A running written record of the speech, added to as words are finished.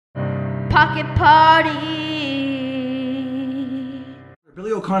pocket party.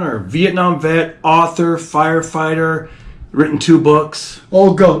 Billy O'Connor, Vietnam vet, author, firefighter, written 2 books.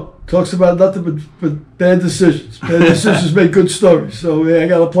 Old goat. Talks about nothing but bad decisions. Bad decisions make good stories. So yeah, I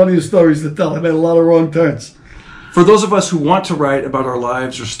got plenty of stories to tell. I made a lot of wrong turns. For those of us who want to write about our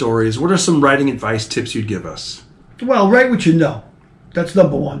lives or stories, what are some writing advice tips you'd give us? Well, write what you know. That's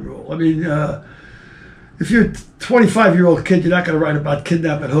number one rule. I mean, if you're a 25-year-old kid, you're not going to write about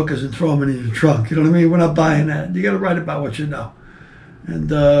kidnapping hookers and throw them in your trunk. You know what I mean? We're not buying that. You got to write about what you know.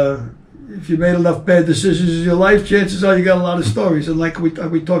 And if you made enough bad decisions in your life, chances are you got a lot of stories. And like we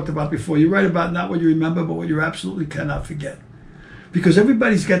talked about before, you write about not what you remember, but what you absolutely cannot forget. Because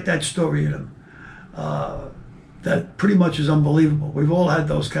everybody's got that story in them that pretty much is unbelievable. We've all had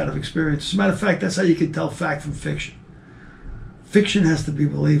those kind of experiences. As a matter of fact, that's how you can tell fact from fiction. Fiction has to be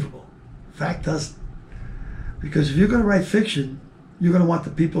believable. Fact doesn't. Because if you're going to write fiction, you're going to want the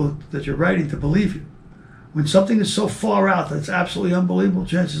people that you're writing to believe you. When something is so far out that it's absolutely unbelievable,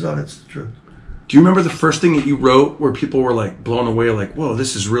 chances are it's the truth. Do you remember the first thing that you wrote where people were like blown away, like, whoa,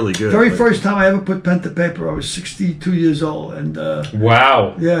 this is really good? Very first time I ever put pen to paper, I was 62 years old. And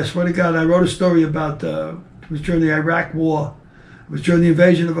wow. Yeah, I swear to God, I wrote a story about, it was during the Iraq War. It was during the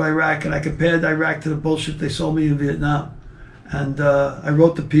invasion of Iraq, and I compared Iraq to the bullshit they sold me in Vietnam. And I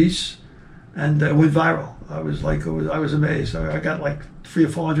wrote the piece, and it went viral. I was amazed. I got like 300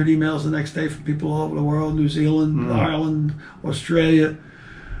 or 400 emails the next day from people all over the world, New Zealand, Ireland, Australia.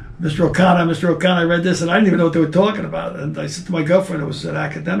 Mr. O'Connor, I read this, and I didn't even know what they were talking about. And I said to my girlfriend, who was an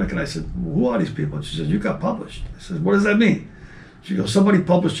academic, and I said, who are these people? And she said, you got published. I said, what does that mean? She goes, somebody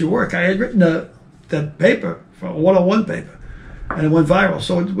published your work. I had written that paper, for a one-on-one paper, and it went viral.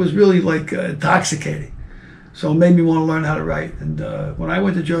 So it was really like intoxicating. So it made me want to learn how to write. And when I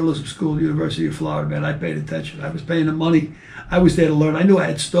went to journalism school at the University of Florida, man, I paid attention. I was paying the money. I was there to learn. I knew I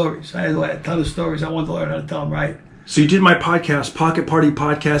had stories. I had a ton of stories. I wanted to learn how to tell them right. So you did my podcast, Pocket Party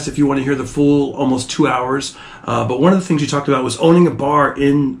Podcast, if you want to hear the full almost 2 hours. But one of the things you talked about was owning a bar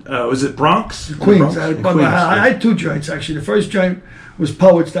in, was it Bronx? Queens. Bronx? I had 2 joints, actually. The first joint was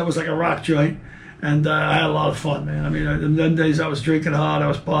Poets. That was like a rock joint. And I had a lot of fun, man. I mean, in them days I was drinking hard. I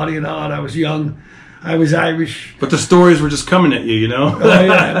was partying hard. I was young. I was Irish. But the stories were just coming at you, you know? Oh,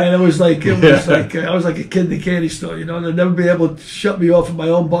 yeah, man. It was like I was like a kid in the candy store, you know? They'd never be able to shut me off at my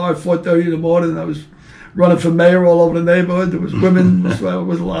own bar at 4:30 in the morning. I was running for mayor all over the neighborhood. There was women. So it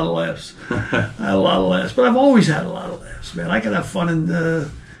was a lot of laughs. I had a lot of laughs. But I've always had a lot of laughs, man. I can have fun in a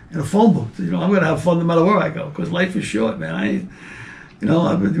phone booth. You know, I'm going to have fun no matter where I go because life is short, man.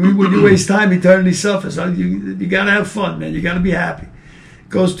 When you waste time, eternity suffers. You got to have fun, man. You got to be happy. It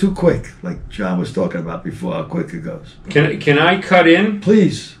goes too quick, like John was talking about before, how quick it goes. Can I cut in?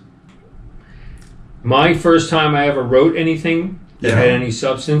 Please. My first time I ever wrote anything that had any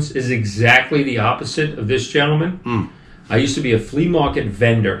substance is exactly the opposite of this gentleman. I used to be a flea market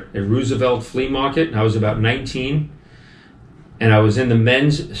vendor at Roosevelt Flea Market, and I was about 19, and I was in the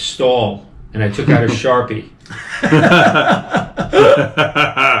men's stall, and I took out a Sharpie.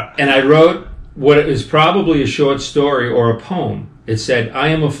 And I wrote what is probably a short story or a poem. It said, I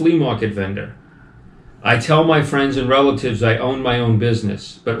am a flea market vendor. I tell my friends and relatives I own my own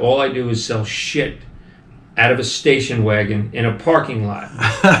business, but all I do is sell shit out of a station wagon in a parking lot.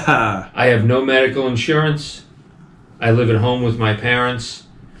 I have no medical insurance. I live at home with my parents,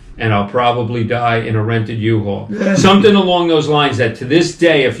 and I'll probably die in a rented U-Haul. Something along those lines that to this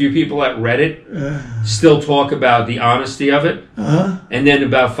day, a few people at Reddit still talk about the honesty of it. And then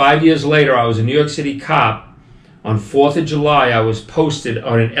about 5 years later, I was a New York City cop. On 4th of July, I was posted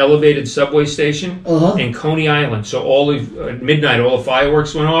on an elevated subway station in Coney Island. So at midnight, all the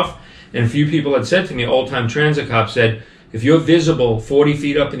fireworks went off. And a few people had said to me, old-time transit cop said, if you're visible 40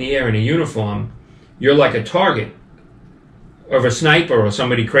 feet up in the air in a uniform, you're like a target of a sniper or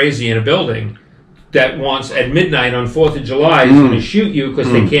somebody crazy in a building that wants, at midnight on 4th of July, is going to shoot you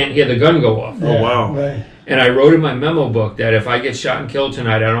because they can't hear the gun go off. Oh, wow. Right. And I wrote in my memo book that if I get shot and killed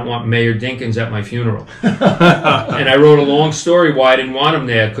tonight, I don't want Mayor Dinkins at my funeral. And I wrote a long story why I didn't want him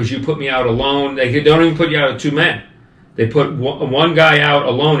there, because you put me out alone. They don't even put you out with 2 men. They put one guy out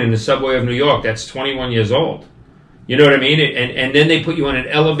alone in the subway of New York that's 21 years old. You know what I mean? And then they put you on an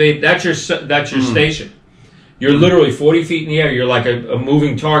elevator. That's your station. You're literally 40 feet in the air. You're like a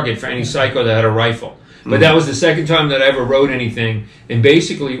moving target for any psycho that had a rifle. But that was the second time that I ever wrote anything. And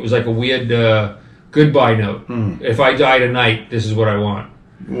basically it was like a weird goodbye note. If I die tonight, this is what I want.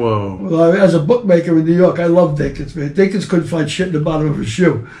 Whoa. Well, as a bookmaker in New York, I love Dinkins, man. Dinkins couldn't find shit in the bottom of his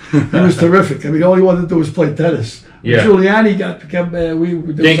shoe. He was terrific. I mean, all he wanted to do was play tennis. Yeah. Giuliani became mayor.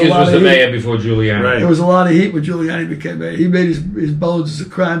 Dinkins was the mayor before Giuliani. Right. There was a lot of heat when Giuliani became mayor. He made his bones as a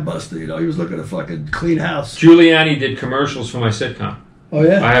crime buster. You know, he was looking to fucking clean house. Giuliani did commercials for my sitcom. Oh,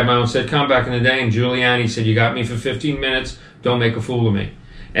 yeah? I had my own sitcom back in the day, and Giuliani said, "You got me for 15 minutes. Don't make a fool of me."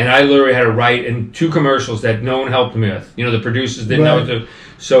 And I literally had to write in 2 commercials that no one helped me with. You know, the producers didn't know what to.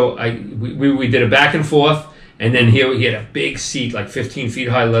 So we did a back and forth, and then he had a big seat, like 15 feet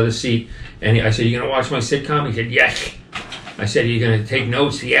high leather seat. And I said, "You gonna watch my sitcom?" He said, "Yes." I said, "Are you gonna take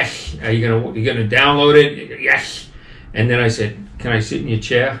notes?" "Yes." "Are you gonna download it?" "Yes." And then I said, "Can I sit in your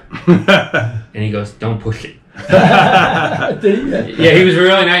chair?" And he goes, "Don't push it." Yeah, he was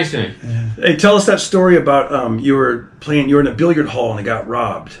really nice to me. Hey, tell us that story about you were in a billiard hall and it got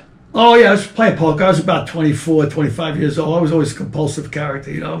robbed. Oh, yeah, I was playing poker. I was about 24, 25 years old. I was always a compulsive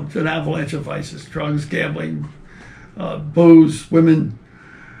character, you know, an avalanche of vices, drugs, gambling, booze, women.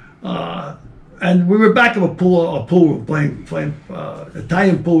 And we were back of a pool room, playing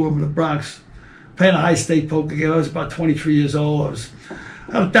Italian pool room in the Bronx, playing a high-stake poker game. I was about 23 years old.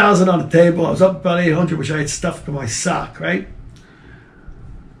 I had 1,000 on the table. I was up about 800, which I had stuffed in my sock, right?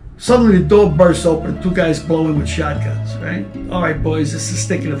 Suddenly the door bursts open, 2 guys blowing with shotguns, right? All right, boys, this is a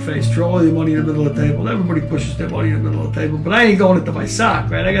stick in the face. Throw all your money in the middle of the table. Everybody pushes their money in the middle of the table, but I ain't going into my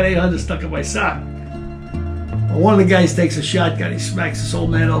sock, right? I got 800 stuck in my sock. Well, one of the guys takes a shotgun. He smacks this old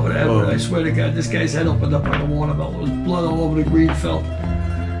man over the head with it. I swear to God, this guy's head opened up like a watermelon. There was blood all over the green felt.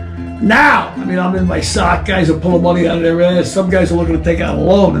 Now, I mean, I'm in my sock. Guys are pulling money out of their ass. Some guys are looking to take out a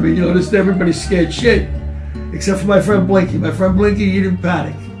loan. I mean, you know, everybody's scared shit. Except for my friend Blinky. My friend Blinky, he didn't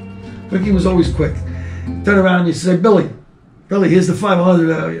panic. Blinky was always quick. Turn around and he said, Billy, here's the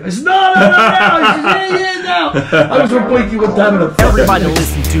 500. I said, no. He said, no. I was with Blinky one time. Everybody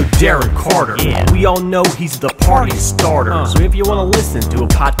listen to Darren Carter. Yeah. We all know he's the party starter. So if you want to listen to a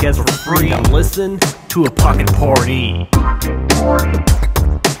podcast for free, listen to A Pocket Party.